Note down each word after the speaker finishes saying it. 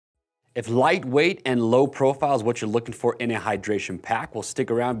If lightweight and low profile is what you're looking for in a hydration pack, well, stick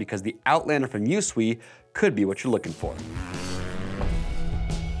around because the Outlander from USWE could be what you're looking for.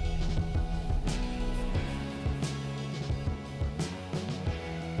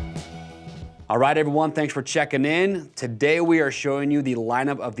 All right, everyone, thanks for checking in. Today we are showing you the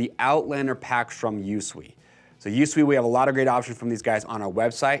lineup of the Outlander packs from USWE. So USWE, we have a lot of great options from these guys on our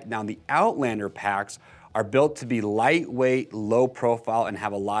website. Now the Outlander packs are built to be lightweight, low profile, and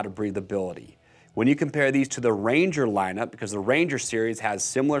have a lot of breathability. When you compare these to the Ranger lineup, because the Ranger series has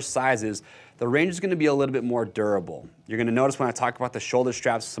similar sizes, the Ranger is going to be a little bit more durable. You're going to notice when I talk about the shoulder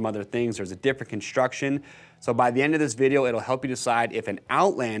straps and some other things, there's a different construction. So by the end of this video, it'll help you decide if an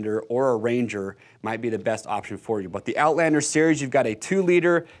Outlander or a Ranger might be the best option for you. But the Outlander series, you've got a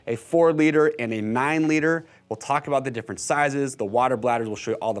 2-liter, a 4-liter, and a 9-liter. We'll talk about the different sizes, the water bladders. We'll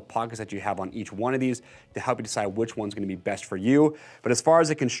show you all the pockets that you have on each one of these to help you decide which one's going to be best for you. But as far as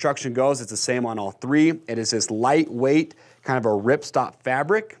the construction goes, it's the same on all three. It is this lightweight, kind of a ripstop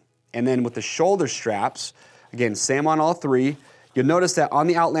fabric. And then with the shoulder straps, again, same on all three. You'll notice that on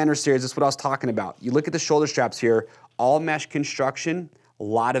the Outlander series, this is what I was talking about. You look at the shoulder straps here, all mesh construction, a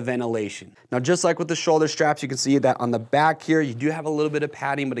lot of ventilation. Now, just like with the shoulder straps, you can see that on the back here, you do have a little bit of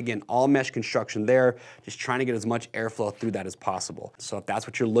padding, but again, all mesh construction there, just trying to get as much airflow through that as possible. So if that's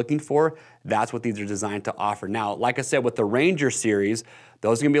what you're looking for, that's what these are designed to offer. Now, like I said, with the Ranger series,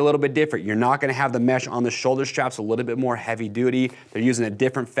 those are gonna be a little bit different. You're not gonna have the mesh on the shoulder straps, a little bit more heavy duty. They're using a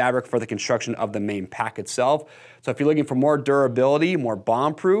different fabric for the construction of the main pack itself. So if you're looking for more durability, more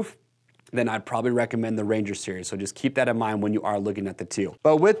bomb-proof, then I'd probably recommend the Ranger series. So just keep that in mind when you are looking at the two.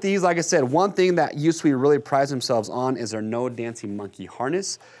 But with these, like I said, one thing that USWE really prides themselves on is their no dancing monkey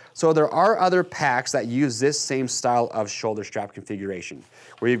harness. So there are other packs that use this same style of shoulder strap configuration,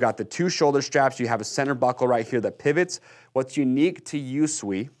 where you've got the two shoulder straps, you have a center buckle right here that pivots. What's unique to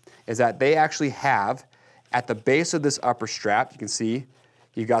USWE is that they actually have, at the base of this upper strap, you can see,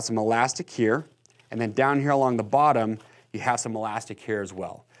 you've got some elastic here, and then down here along the bottom, you have some elastic here as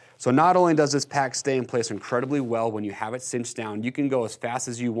well. So not only does this pack stay in place incredibly well when you have it cinched down, you can go as fast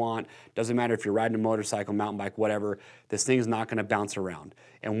as you want. Doesn't matter if you're riding a motorcycle, mountain bike, whatever, this thing is not gonna bounce around.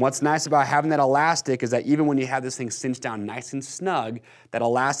 And what's nice about having that elastic is that even when you have this thing cinched down nice and snug, that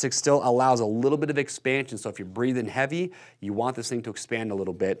elastic still allows a little bit of expansion. So if you're breathing heavy, you want this thing to expand a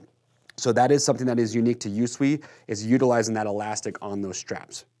little bit. So that is something that is unique to USWE, is utilizing that elastic on those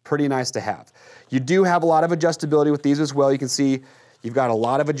straps. Pretty nice to have. You do have a lot of adjustability with these as well. You can see you've got a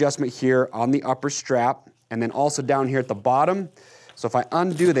lot of adjustment here on the upper strap and then also down here at the bottom. So if I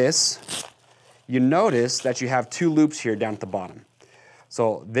undo this, you notice that you have two loops here down at the bottom.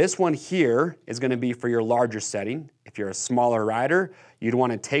 So this one here is gonna be for your larger setting. If you're a smaller rider, you'd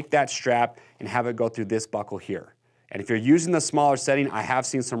wanna take that strap and have it go through this buckle here. And if you're using the smaller setting, I have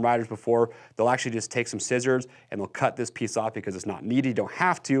seen some riders before, they'll actually just take some scissors and they'll cut this piece off because it's not needed, you don't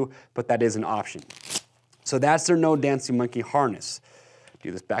have to, but that is an option. So that's their no dancing monkey harness.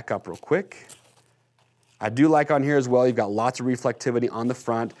 Do this back up real quick. I do like on here as well, you've got lots of reflectivity on the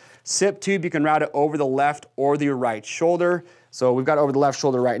front. Sip tube, you can route it over the left or the right shoulder. So we've got over the left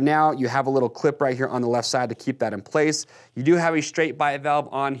shoulder right now. You have a little clip right here on the left side to keep that in place. You do have a straight bite valve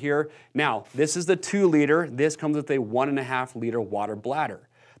on here. Now, this is the 2-liter. This comes with a 1.5-liter water bladder.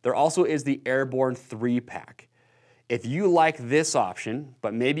 There also is the Airborne 3-pack. If you like this option,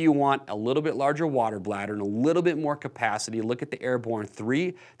 but maybe you want a little bit larger water bladder and a little bit more capacity, look at the Airborne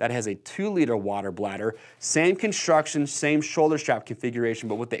 3. That has a 2-liter water bladder. Same construction, same shoulder strap configuration,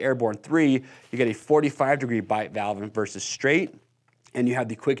 but with the Airborne 3, you get a 45-degree bite valve versus straight, and you have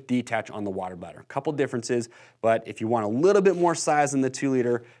the quick detach on the water bladder. A couple differences, but if you want a little bit more size than the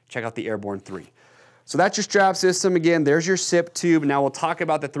 2-liter, check out the Airborne 3. So that's your strap system. Again, there's your sip tube. Now we'll talk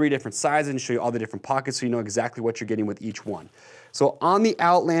about the 3 different sizes and show you all the different pockets so you know exactly what you're getting with each one. So on the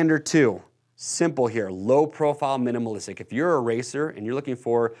Outlander 2, simple here, low profile, minimalistic. If you're a racer and you're looking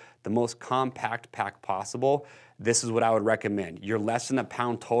for the most compact pack possible, this is what I would recommend. You're less than a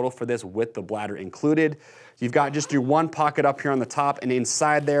pound total for this with the bladder included. You've got just your one pocket up here on the top, and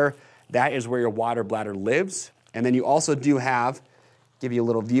inside there, that is where your water bladder lives. And then you also do have, give you a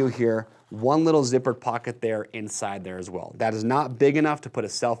little view here, one little zippered pocket there inside there as well. That is not big enough to put a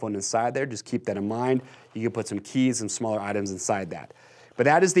cell phone inside there. Just keep that in mind. You can put some keys and smaller items inside that. But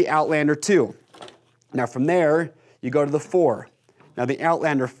that is the Outlander 2. Now from there, you go to the 4. Now the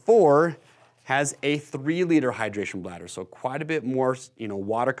Outlander 4 has a 3-liter hydration bladder, so quite a bit more,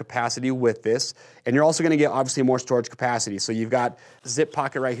 water capacity with this. And you're also gonna get obviously more storage capacity. So you've got a zip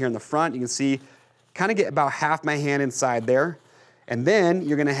pocket right here in the front. You can see, kind of get about half my hand inside there. And then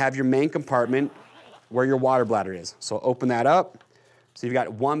you're gonna have your main compartment where your water bladder is. So open that up, So you've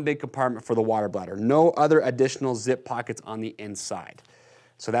got one big compartment for the water bladder. No other additional zip pockets on the inside.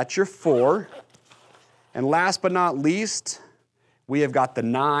 So that's your 4. And last but not least, we have got the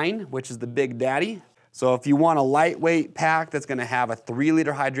 9, which is the big daddy. So if you want a lightweight pack that's gonna have a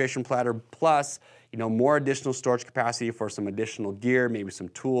 3-liter hydration platter plus, more additional storage capacity for some additional gear, maybe some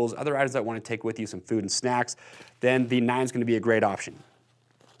tools, other items that want to take with you, some food and snacks, then the 9 is gonna be a great option.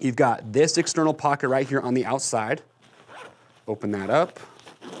 You've got this external pocket right here on the outside. Open that up.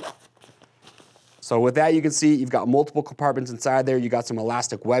 So with that, you can see you've got multiple compartments inside there. You got some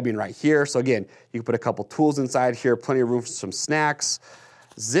elastic webbing right here. So again, you can put a couple tools inside here, plenty of room for some snacks.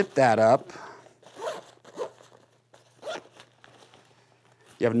 Zip that up.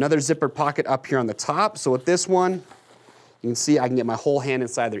 You have another zippered pocket up here on the top. So with this one, you can see I can get my whole hand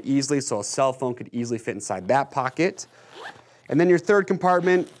inside there easily, so a cell phone could easily fit inside that pocket. And then your third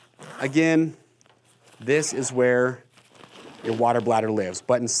compartment, again, this is where your water bladder lives.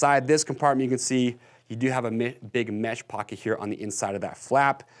 But inside this compartment, you can see you do have a big mesh pocket here on the inside of that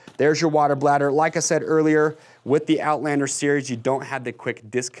flap. There's your water bladder. Like I said earlier, with the Outlander series, you don't have the quick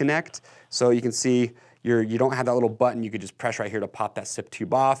disconnect. So you can see you don't have that little button you could just press right here to pop that sip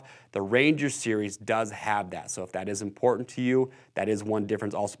tube off. The Ranger series does have that. So if that is important to you, that is one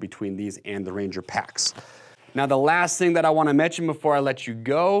difference also between these and the Ranger packs. Now the last thing that I want to mention before I let you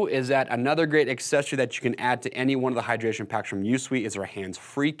go is that another great accessory that you can add to any one of the hydration packs from USWE is our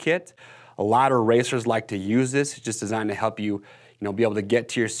Handsfree kit. A lot of racers like to use this. It's just designed to help you, be able to get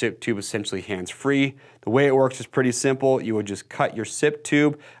to your sip tube essentially hands-free. The way it works is pretty simple. You would just cut your sip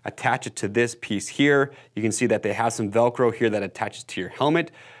tube, attach it to this piece here. You can see that they have some Velcro here that attaches to your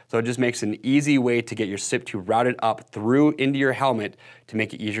helmet. So it just makes an easy way to get your sip tube routed up through into your helmet to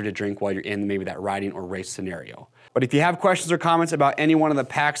make it easier to drink while you're in maybe that riding or race scenario. But if you have questions or comments about any one of the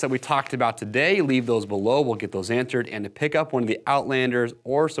packs that we talked about today, leave those below. We'll get those answered. And to pick up one of the Outlanders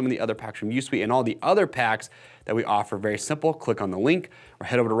or some of the other packs from USWE and all the other packs that we offer, very simple. Click on the link or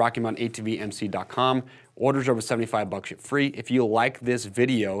head over to RockyMountainATVMC.com. Orders over $75 ship free. If you like this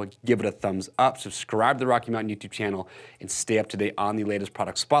video, give it a thumbs up, subscribe to the Rocky Mountain YouTube channel, and stay up to date on the latest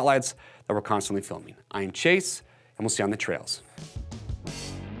product spotlights that we're constantly filming. I'm Chase, and we'll see you on the trails.